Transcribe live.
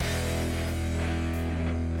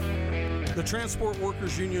The Transport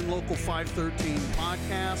Workers Union Local 513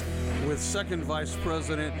 podcast with Second Vice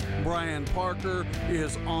President Brian Parker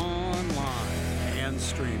is online and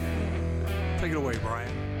streaming. Take it away, Brian.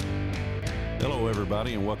 Hello,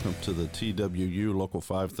 everybody, and welcome to the TWU Local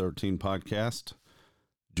 513 podcast.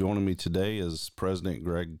 Joining me today is President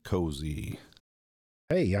Greg Cozy.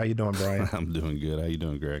 Hey, how you doing, Brian? I'm doing good. How you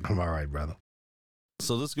doing, Greg? I'm all right, brother.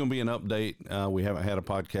 So this is going to be an update. We haven't had a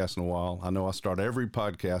podcast in a while. I know I start every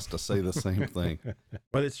podcast to say the same thing.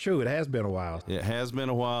 But it's true. It has been a while. It has been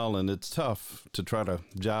a while, and it's tough to try to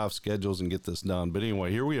jive schedules and get this done. But anyway,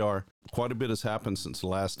 here we are. Quite a bit has happened since the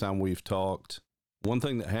last time we've talked. One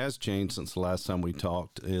thing that has changed since the last time we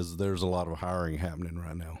talked is there's a lot of hiring happening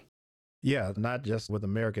right now. Yeah, not just with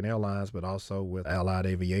American Airlines, but also with Allied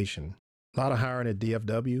Aviation. A lot of hiring at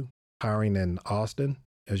DFW, hiring in Austin.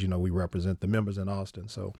 As you know, we represent the members in Austin.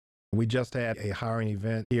 So we just had a hiring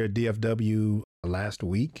event here at DFW last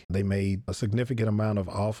week. They made a significant amount of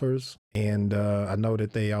offers. And I know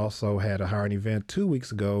that they also had a hiring event 2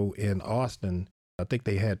 weeks ago in Austin. I think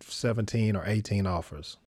they had 17 or 18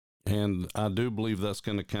 offers. And I do believe that's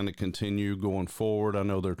going to kind of continue going forward. I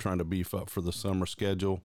know they're trying to beef up for the summer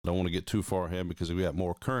schedule. I don't want to get too far ahead because we got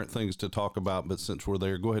more current things to talk about. But since we're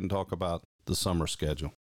there, go ahead and talk about the summer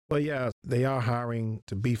schedule. Well, yeah, they are hiring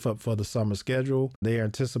to beef up for the summer schedule. They are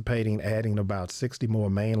anticipating adding about 60 more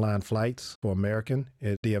mainline flights for American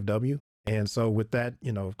at DFW. And so with that,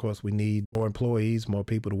 of course, we need more employees, more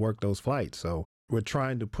people to work those flights. So we're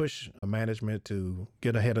trying to push management to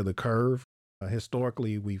get ahead of the curve.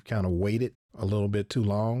 Historically, we've kind of waited a little bit too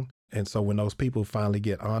long. And so when those people finally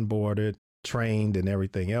get onboarded, trained and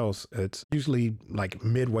everything else, it's usually like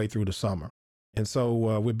midway through the summer. And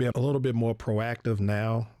so we've been a little bit more proactive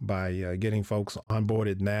now by getting folks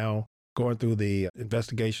onboarded now, going through the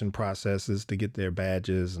investigation processes to get their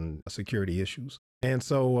badges and security issues. And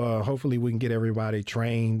so hopefully we can get everybody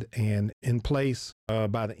trained and in place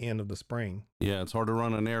by the end of the spring. Yeah, it's hard to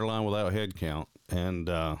run an airline without a head count. And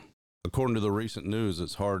according to the recent news,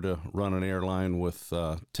 it's hard to run an airline with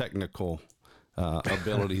technical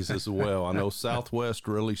abilities as well. I know Southwest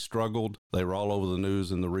really struggled. They were all over the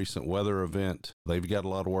news in the recent weather event. They've got a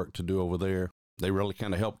lot of work to do over there. They really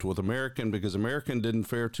kind of helped with American because American didn't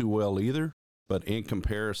fare too well either, but in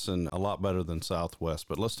comparison, a lot better than Southwest.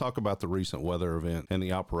 But let's talk about the recent weather event and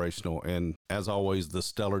the operational and, as always, the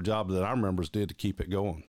stellar job that our members did to keep it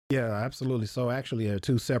going. Yeah, absolutely. So actually, there are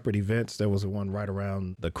two separate events. There was one right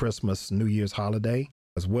around the Christmas, New Year's holiday.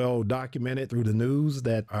 It's well documented through the news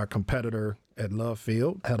that our competitor at Love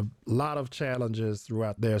Field had a lot of challenges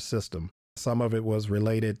throughout their system. Some of it was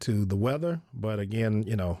related to the weather, but again,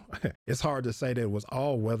 it's hard to say that it was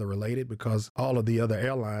all weather related because all of the other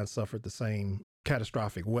airlines suffered the same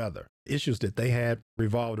catastrophic weather. Issues that they had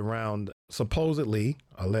revolved around supposedly,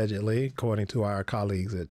 allegedly, according to our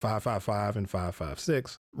colleagues at 555 and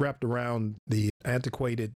 556, wrapped around the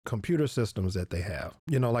antiquated computer systems that they have.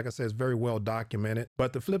 Like I said, it's very well documented.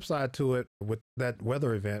 But the flip side to it with that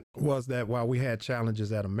weather event was that while we had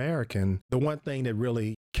challenges at American, the one thing that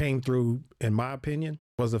really came through, in my opinion,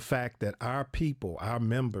 was the fact that our people, our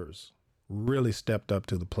members, really stepped up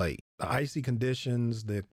to the plate. The icy conditions,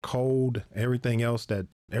 the cold, everything else that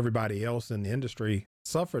everybody else in the industry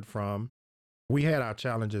suffered from. We had our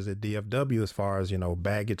challenges at DFW as far as,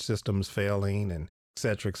 baggage systems failing and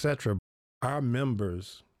et cetera. Our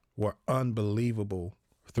members were unbelievable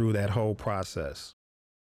through that whole process.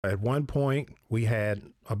 At one point, we had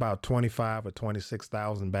about 25 or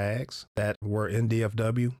 26,000 bags that were in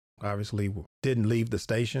DFW, obviously didn't leave the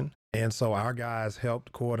station. And so our guys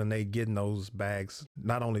helped coordinate getting those bags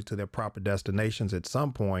not only to their proper destinations at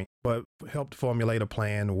some point, but helped formulate a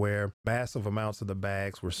plan where massive amounts of the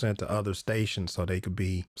bags were sent to other stations so they could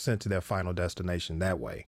be sent to their final destination that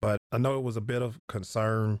way. But I know it was a bit of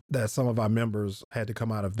concern that some of our members had to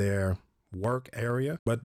come out of their work area.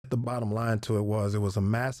 But the bottom line to it was a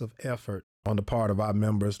massive effort on the part of our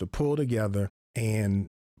members to pull together and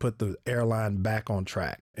put the airline back on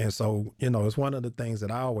track. And so, it's one of the things that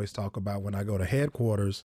I always talk about when I go to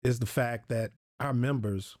headquarters is the fact that our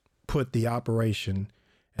members put the operation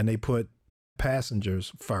and they put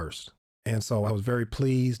passengers first. And so I was very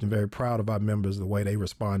pleased and very proud of our members, the way they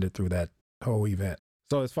responded through that whole event.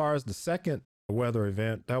 So as far as the second weather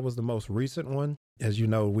event, that was the most recent one. As you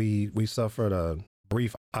know, we suffered a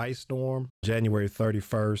brief ice storm January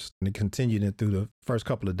 31st, and it continued in through the first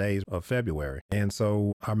couple of days of February. And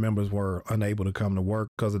so our members were unable to come to work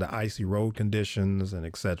because of the icy road conditions and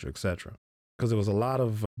et cetera, because there was a lot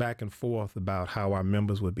of back and forth about how our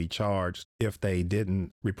members would be charged if they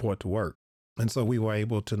didn't report to work. And so we were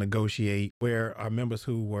able to negotiate where our members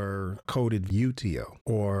who were coded UTO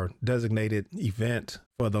or designated event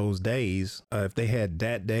for those days, if they had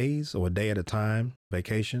DAT days or a day at a time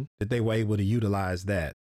vacation, that they were able to utilize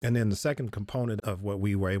that. And then the second component of what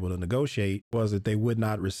we were able to negotiate was that they would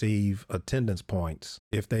not receive attendance points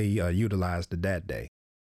if they utilized the DAT day.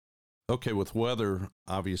 Okay, with weather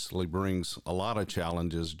obviously brings a lot of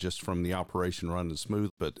challenges just from the operation running smooth,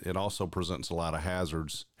 but it also presents a lot of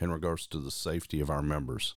hazards in regards to the safety of our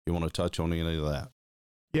members. You want to touch on any of that?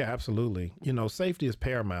 Yeah, absolutely. Safety is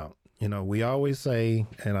paramount. We always say,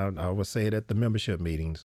 and I always say it at the membership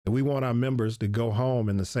meetings, that we want our members to go home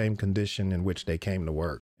in the same condition in which they came to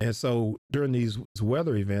work. And so during these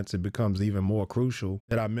weather events, it becomes even more crucial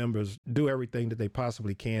that our members do everything that they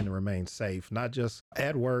possibly can to remain safe, not just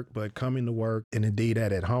at work, but coming to work and indeed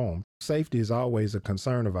at home. Safety is always a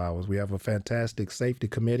concern of ours. We have a fantastic safety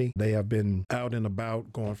committee. They have been out and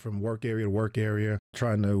about, going from work area to work area,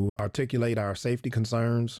 trying to articulate our safety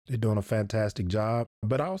concerns. They're doing a fantastic job.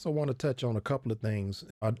 But I also want to touch on a couple of things.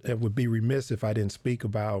 It would be remiss if I didn't speak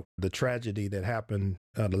about the tragedy that happened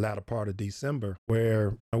the latter part of December,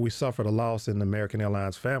 where we suffered a loss in the American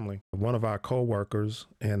Airlines family. One of our co-workers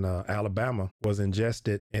in Alabama was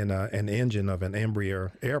ingested in an engine of an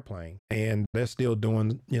Embraer airplane. And they're still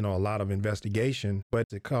doing, a lot of investigation, but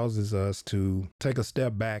it causes us to take a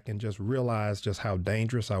step back and just realize just how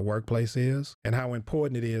dangerous our workplace is and how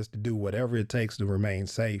important it is to do whatever it takes to remain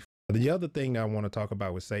safe. The other thing I want to talk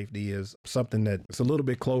about with safety is something that's a little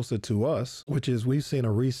bit closer to us, which is we've seen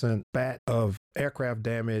a recent spat of aircraft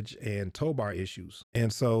damage and tow bar issues.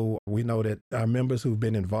 And so we know that our members who've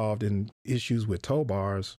been involved in issues with tow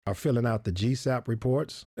bars are filling out the GSAP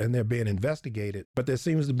reports and they're being investigated. But there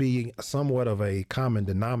seems to be somewhat of a common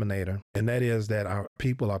denominator, and that is that our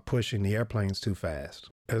people are pushing the airplanes too fast.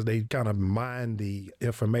 As they kind of mine the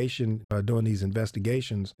information doing these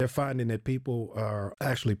investigations, they're finding that people are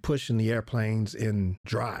actually pushing the airplanes in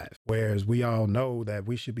drive, whereas we all know that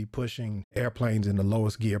we should be pushing airplanes in the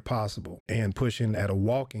lowest gear possible and pushing at a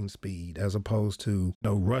walking speed as opposed to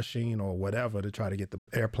rushing or whatever to try to get the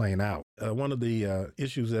airplane out. One of the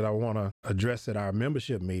issues that I want to address at our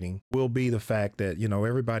membership meeting will be the fact that,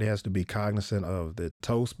 everybody has to be cognizant of the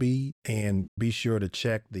tow speed and be sure to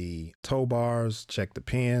check the tow bars, check the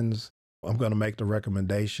pins. I'm going to make the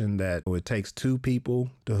recommendation that it takes 2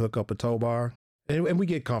 people to hook up a tow bar. And we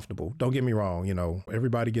get comfortable. Don't get me wrong.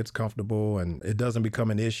 Everybody gets comfortable and it doesn't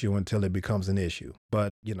become an issue until it becomes an issue.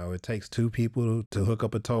 But, it takes 2 people to hook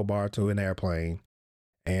up a tow bar to an airplane.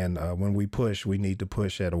 And when we push, we need to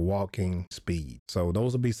push at a walking speed. So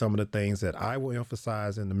those will be some of the things that I will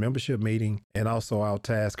emphasize in the membership meeting. And also I'll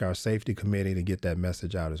task our safety committee to get that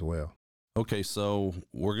message out as well. Okay, so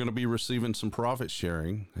we're going to be receiving some profit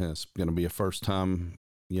sharing. It's going to be a first time,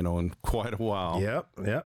 in quite a while.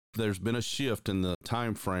 Yep. There's been a shift in the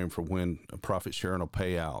time frame for when a profit sharing will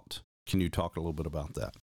pay out. Can you talk a little bit about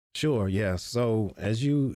that? Sure, yeah. So as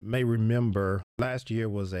you may remember, last year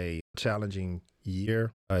was a challenging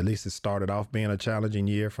year. At least it started off being a challenging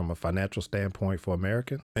year from a financial standpoint for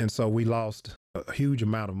American. And so we lost a huge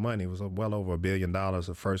amount of money. It was well over $1 billion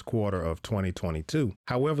the first quarter of 2022.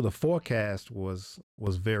 However, the forecast was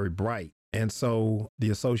very bright. And so the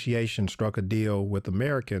association struck a deal with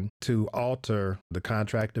American to alter the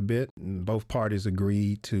contract a bit. And both parties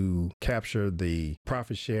agreed to capture the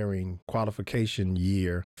profit sharing qualification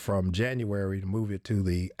year from January to move it to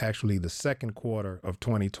the second quarter of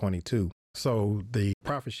 2022. So the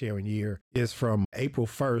profit sharing year is from April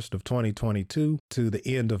 1st of 2022 to the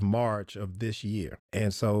end of March of this year.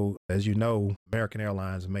 And so, as you know, American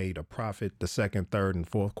Airlines made a profit the second, third, and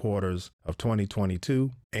fourth quarters of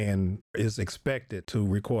 2022 and is expected to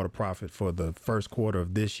record a profit for the first quarter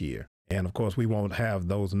of this year. And of course, we won't have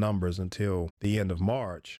those numbers until the end of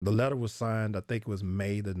March. The letter was signed, I think it was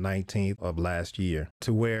May the 19th of last year,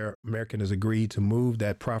 to where American has agreed to move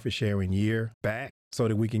that profit sharing year back so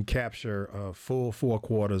that we can capture a full 4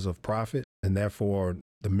 quarters of profit, and therefore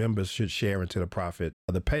the members should share into the profit.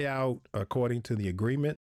 The payout, according to the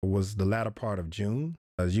agreement, was the latter part of June.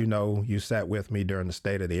 As you know, you sat with me during the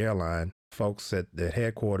State of the Airline. Folks at the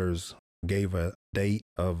headquarters gave a date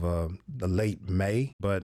of the late May,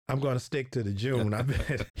 but I'm going to stick to the June. I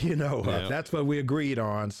bet, that's what we agreed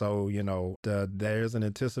on. So, there's an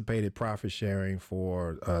anticipated profit sharing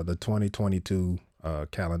for the 2022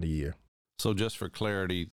 calendar year. So just for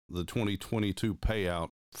clarity, the 2022 payout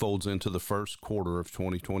folds into the first quarter of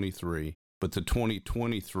 2023, but the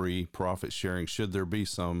 2023 profit sharing, should there be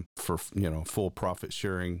some for, full profit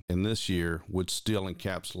sharing in this year, would still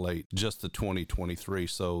encapsulate just the 2023.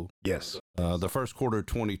 So yes, the first quarter of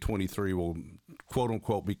 2023 will quote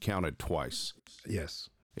unquote be counted twice Yes,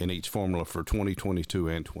 in each formula for 2022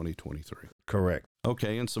 and 2023. correct.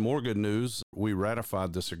 Okay, and some more good news. We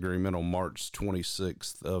ratified this agreement on March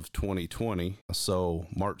 26th of 2020. So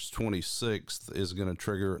March 26th is going to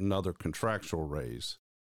trigger another contractual raise.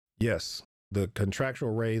 Yes, the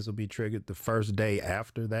contractual raise will be triggered the first day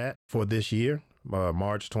after that for this year,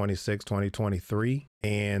 March 26, 2023.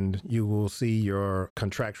 And you will see your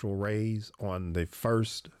contractual raise on the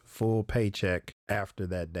first full paycheck after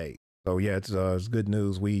that date. So yeah, it's good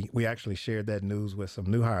news. We actually shared that news with some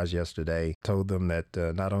new hires yesterday. Told them that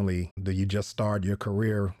not only do you just start your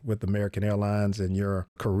career with American Airlines and your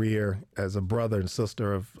career as a brother and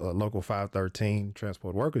sister of Local 513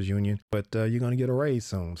 Transport Workers Union, but you're going to get a raise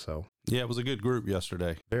soon. So Yeah, it was a good group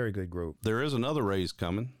yesterday. very good group. There is another raise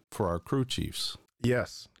coming for our crew chiefs.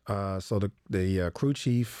 Yes. So the crew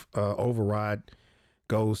chief override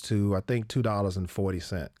goes to, I think,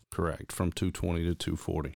 $2.40. Correct, from 220 to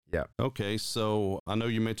 240. Yeah. Okay, so I know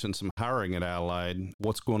you mentioned some hiring at Allied.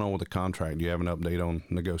 What's going on with the contract? Do you have an update on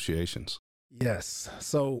negotiations? Yes.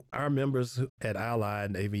 So our members at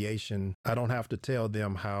Allied Aviation, I don't have to tell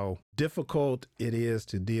them how difficult it is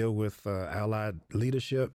to deal with Allied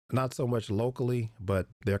leadership, not so much locally, but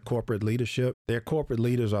their corporate leadership. Their corporate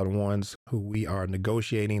leaders are the ones who we are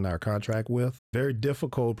negotiating our contract with. Very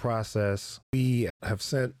difficult process. We have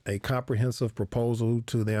sent a comprehensive proposal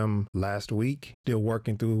to them last week, still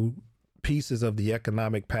working through pieces of the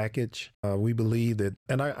economic package. We believe that,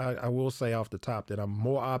 and I will say off the top that I'm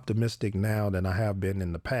more optimistic now than I have been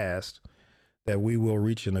in the past that we will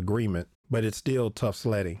reach an agreement, but it's still tough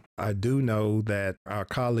sledding. I do know that our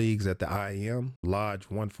colleagues at the IAM, Lodge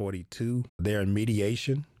 142, they're in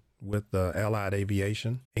mediation with Allied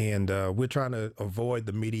Aviation, and we're trying to avoid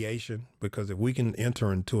the mediation because if we can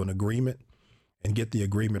enter into an agreement and get the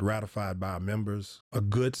agreement ratified by our members, a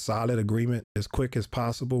good, solid agreement as quick as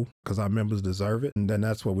possible because our members deserve it. And then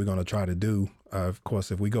that's what we're going to try to do. Of course,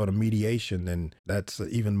 if we go to mediation, then that's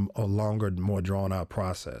even a longer, more drawn out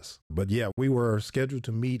process. But yeah, we were scheduled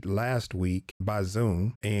to meet last week by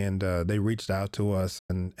Zoom, and they reached out to us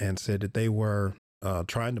and said that they were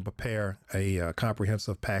trying to prepare a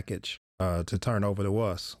comprehensive package to turn over to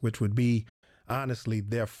us, which would be honestly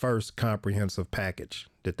their first comprehensive package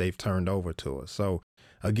that they've turned over to us. So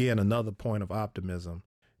again, another point of optimism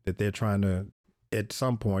that they're trying to, at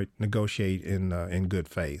some point, negotiate in good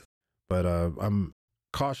faith. But I'm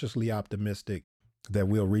cautiously optimistic that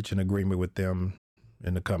we'll reach an agreement with them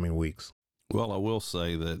in the coming weeks. Well, I will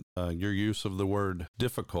say that your use of the word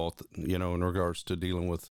difficult, in regards to dealing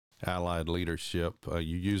with Allied leadership,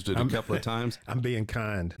 you used it a couple of times. I'm being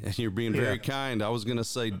kind. And you're being very kind. I was going to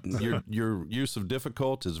say your use of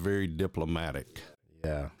difficult is very diplomatic.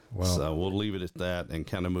 Yeah. Well, so we'll leave it at that and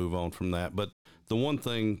kind of move on from that. But the one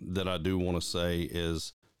thing that I do want to say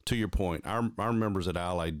is, to your point, our members at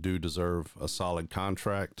Allied do deserve a solid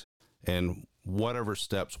contract, and whatever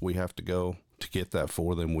steps we have to go to get that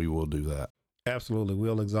for them, we will do that. absolutely.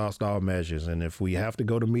 We'll exhaust all measures. And if we have to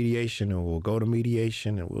go to mediation, and we'll go to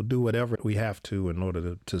mediation, and we'll do whatever we have to in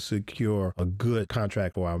order to secure a good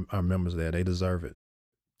contract for our members there. They deserve it.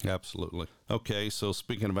 Absolutely. Okay, so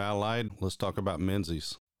speaking of Allied, let's talk about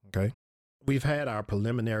Menzies. Okay. We've had our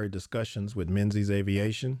preliminary discussions with Menzies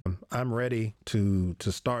Aviation. I'm ready to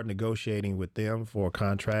start negotiating with them for a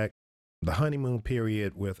contract. The honeymoon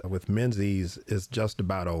period with Menzies is just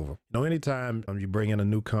about over. Anytime you bring in a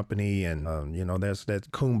new company and, there's that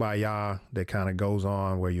kumbaya that kind of goes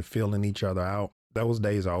on where you're feeling each other out, those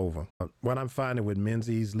days are over. What I'm finding with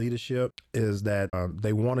Menzies leadership is that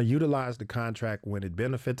they want to utilize the contract when it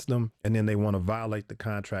benefits them, and then they want to violate the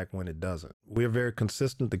contract when it doesn't. We're very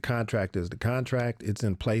consistent. The contract is the contract. It's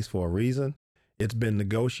in place for a reason. It's been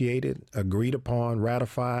negotiated, agreed upon,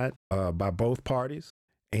 ratified by both parties.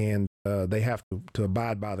 And they have to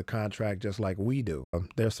abide by the contract just like we do.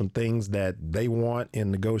 There's some things that they want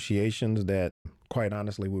in negotiations that, quite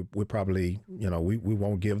honestly, we probably, we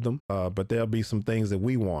won't give them. But there'll be some things that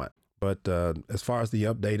we want. But as far as the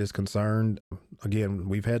update is concerned, again,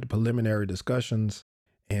 we've had the preliminary discussions,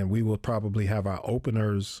 and we will probably have our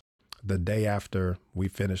openers the day after we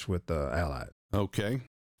finish with Allied. Okay.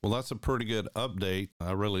 Well, that's a pretty good update.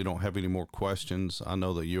 I really don't have any more questions. I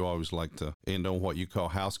know that you always like to end on what you call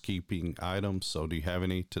housekeeping items. So do you have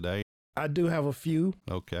any today? I do have a few.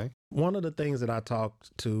 Okay. One of the things that I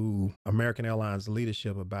talked to American Airlines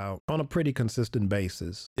leadership about on a pretty consistent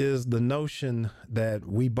basis is the notion that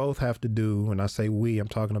we both have to do, and I say we, I'm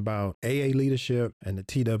talking about AA leadership and the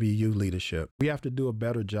TWU leadership. We have to do a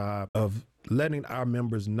better job of letting our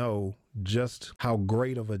members know just how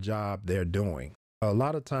great of a job they're doing. A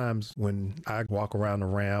lot of times when I walk around the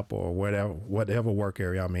ramp or whatever work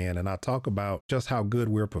area I'm in, and I talk about just how good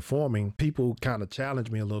we're performing, people kind of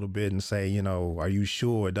challenge me a little bit and say, are you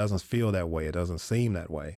sure? It doesn't feel that way. It doesn't seem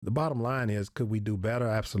that way. The bottom line is, could we do better?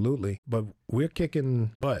 Absolutely. But we're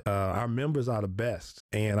kicking butt. Our members are the best.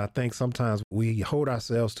 And I think sometimes we hold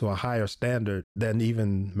ourselves to a higher standard than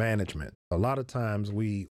even management. A lot of times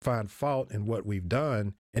we find fault in what we've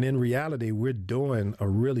done, and in reality, we're doing a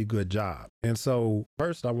really good job. And so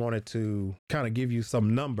first, I wanted to kind of give you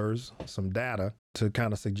some numbers, some data to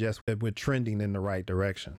kind of suggest that we're trending in the right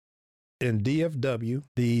direction. In DFW,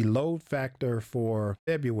 the load factor for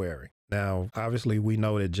February. Now, obviously, we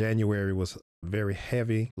know that January was a very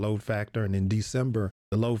heavy load factor, and in December,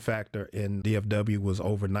 the load factor in DFW was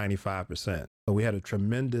over 95%. So we had a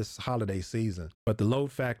tremendous holiday season. But the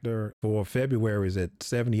load factor for February is at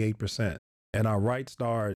 78%. And our Right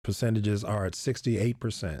Star percentages are at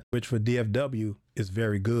 68%, which for DFW is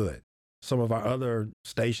very good. Some of our other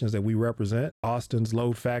stations that we represent, Austin's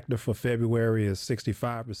load factor for February is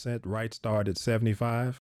 65%, Right Star at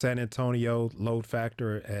 75%. San Antonio load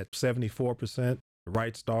factor at 74%,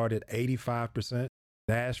 Right Star at 85%.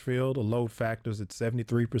 Nashville, the load factor is at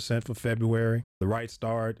 73% for February. The Right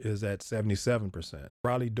Star is at 77%.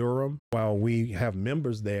 Raleigh-Durham, while we have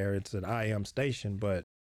members there, it's an IM station, but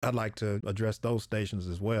I'd like to address those stations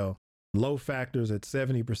as well. Load factors at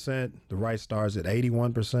 70%, the Right Star is at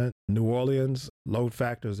 81%. New Orleans, load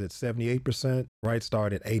factors at 78%, Right Star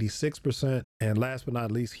at 86%. And last but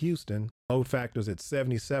not least, Houston, load factors at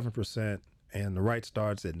 77%, and the Right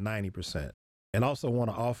Star is at 90%. And also want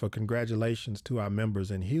to offer congratulations to our members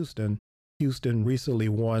in Houston. Houston recently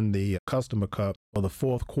won the Customer Cup for the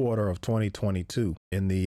fourth quarter of 2022 in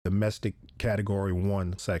the domestic category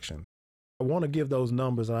 1 section. I want to give those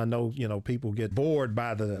numbers, and I know, people get bored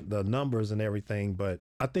by the numbers and everything, but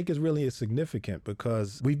I think it's really significant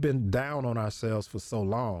because we've been down on ourselves for so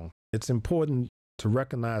long. It's important to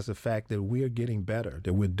recognize the fact that we're getting better,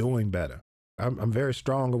 that we're doing better. I'm very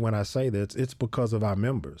strong when I say that it's because of our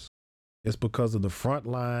members. It's because of the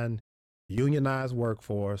frontline unionized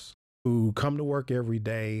workforce who come to work every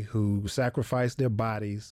day, who sacrifice their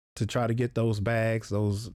bodies to try to get those bags on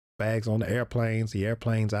the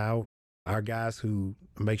airplanes out. Our guys who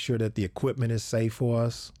make sure that the equipment is safe for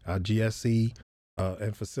us, our GSC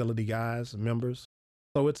and facility guys, members.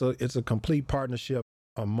 So it's a complete partnership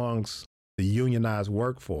amongst the unionized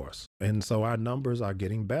workforce. And so our numbers are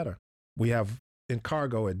getting better. We have in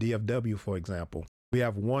cargo at DFW, for example, we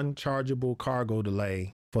have one chargeable cargo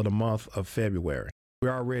delay for the month of February.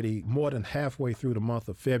 We're already more than halfway through the month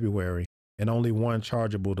of February and only one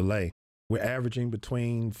chargeable delay. We're averaging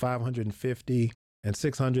between 550 and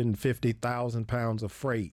 650,000 pounds of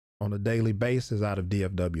freight on a daily basis out of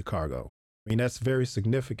DFW cargo. I mean, that's very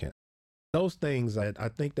significant. Those things, I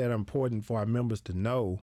think that are important for our members to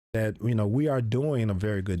know that, we are doing a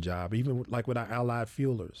very good job, even like with our allied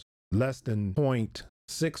fuelers. Less than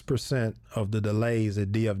 0.6% of the delays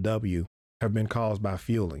at DFW have been caused by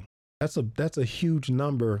fueling. That's a huge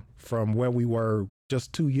number from where we were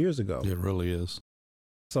just 2 years ago. It really is.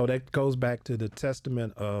 So that goes back to the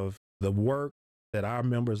testament of the work that our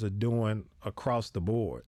members are doing across the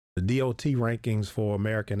board. The DOT rankings for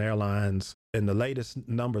American Airlines, and the latest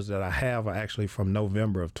numbers that I have are actually from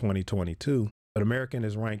November of 2022, but American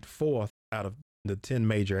is ranked 4th out of the 10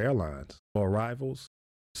 major airlines for arrivals.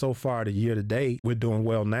 So far, the year to date, we're doing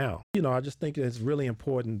well now. I just think it's really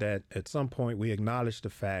important that at some point we acknowledge the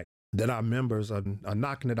fact that our members are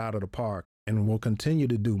knocking it out of the park and will continue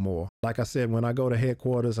to do more. Like I said, when I go to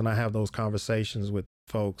headquarters and I have those conversations with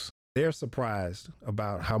folks, they're surprised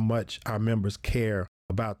about how much our members care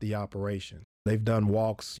about the operation. They've done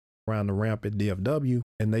walks around the ramp at DFW,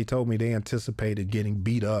 and they told me they anticipated getting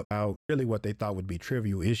beat up about really what they thought would be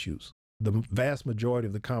trivial issues. The vast majority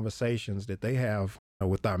of the conversations that they have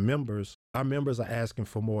with our members are asking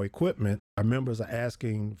for more equipment. Our members are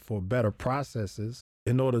asking for better processes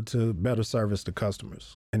in order to better service the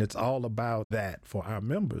customers. And it's all about that for our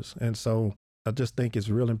members. And so I just think it's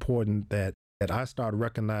real important that I start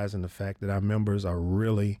recognizing the fact that our members are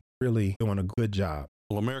really, really doing a good job.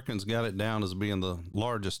 Well, American's got it down as being the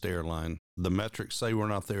largest airline. The metrics say we're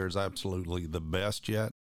not there as absolutely the best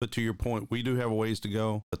yet. But to your point, we do have a ways to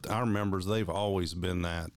go. But our members, they've always been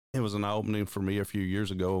that. It was an opening for me a few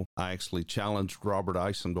years ago. I actually challenged Robert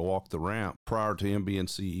Isom to walk the ramp prior to him being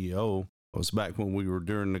CEO. It was back when we were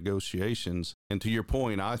during negotiations. And to your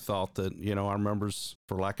point, I thought that, our members,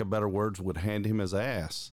 for lack of better words, would hand him his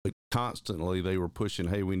ass. But constantly they were pushing,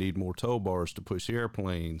 hey, we need more tow bars to push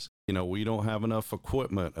airplanes. We don't have enough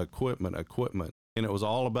equipment. And it was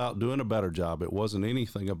all about doing a better job. It wasn't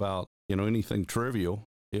anything about, anything trivial.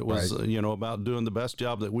 It was, Right. About doing the best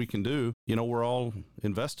job that we can do. We're all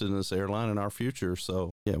invested in this airline and our future.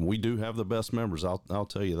 So, yeah, we do have the best members. I'll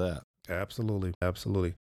tell you that. Absolutely.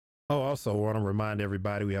 Absolutely. Oh, also want to remind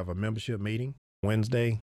everybody we have a membership meeting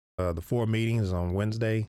Wednesday. The 4 meetings on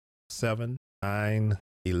Wednesday, 7, 9,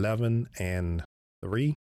 11, and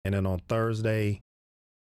 3. And then on Thursday,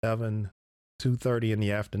 7, 2:30 in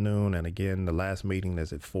the afternoon. And again, the last meeting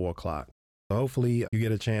is at 4 o'clock. So hopefully you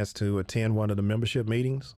get a chance to attend one of the membership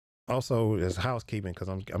meetings. Also, as housekeeping, because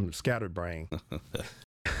I'm scattered brain.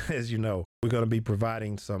 As you know, we're going to be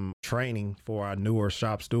providing some training for our newer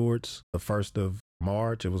shop stewards the 1st of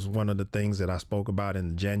March. It was one of the things that I spoke about in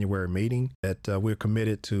the January meeting, that we're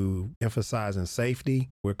committed to emphasizing safety.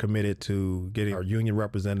 We're committed to getting our union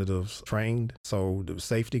representatives trained. So the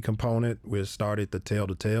safety component, we started to tell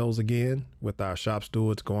the tales again with our shop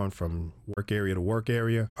stewards, going from work area to work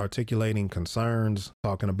area, articulating concerns,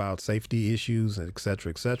 talking about safety issues, et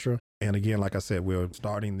cetera, et cetera. And again, like I said, we're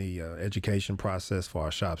starting the education process for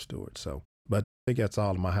our shop stewards. But I think that's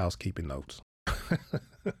all of my housekeeping notes.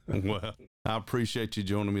 Well, I appreciate you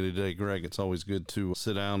joining me today, Greg. It's always good to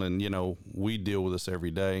sit down and, we deal with this every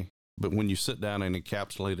day. But when you sit down and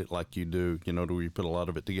encapsulate it like you do, you put a lot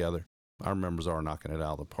of it together, our members are knocking it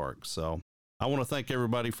out of the park. So I want to thank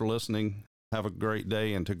everybody for listening. Have a great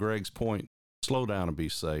day. And to Greg's point, slow down and be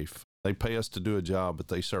safe. They pay us to do a job, but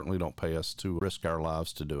they certainly don't pay us to risk our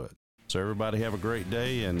lives to do it. So everybody have a great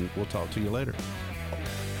day, and we'll talk to you later.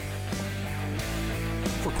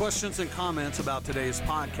 For questions and comments about today's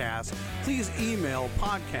podcast, please email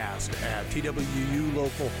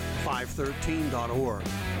podcast@twulocal513.org.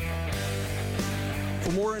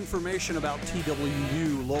 For more information about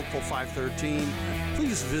TWU Local 513,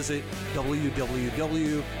 please visit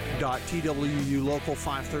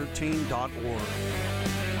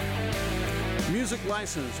www.twulocal513.org. Music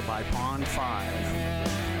licensed by Pond 5.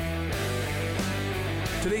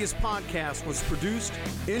 Today's podcast was produced,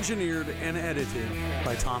 engineered, and edited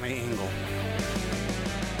by Tommy Engel.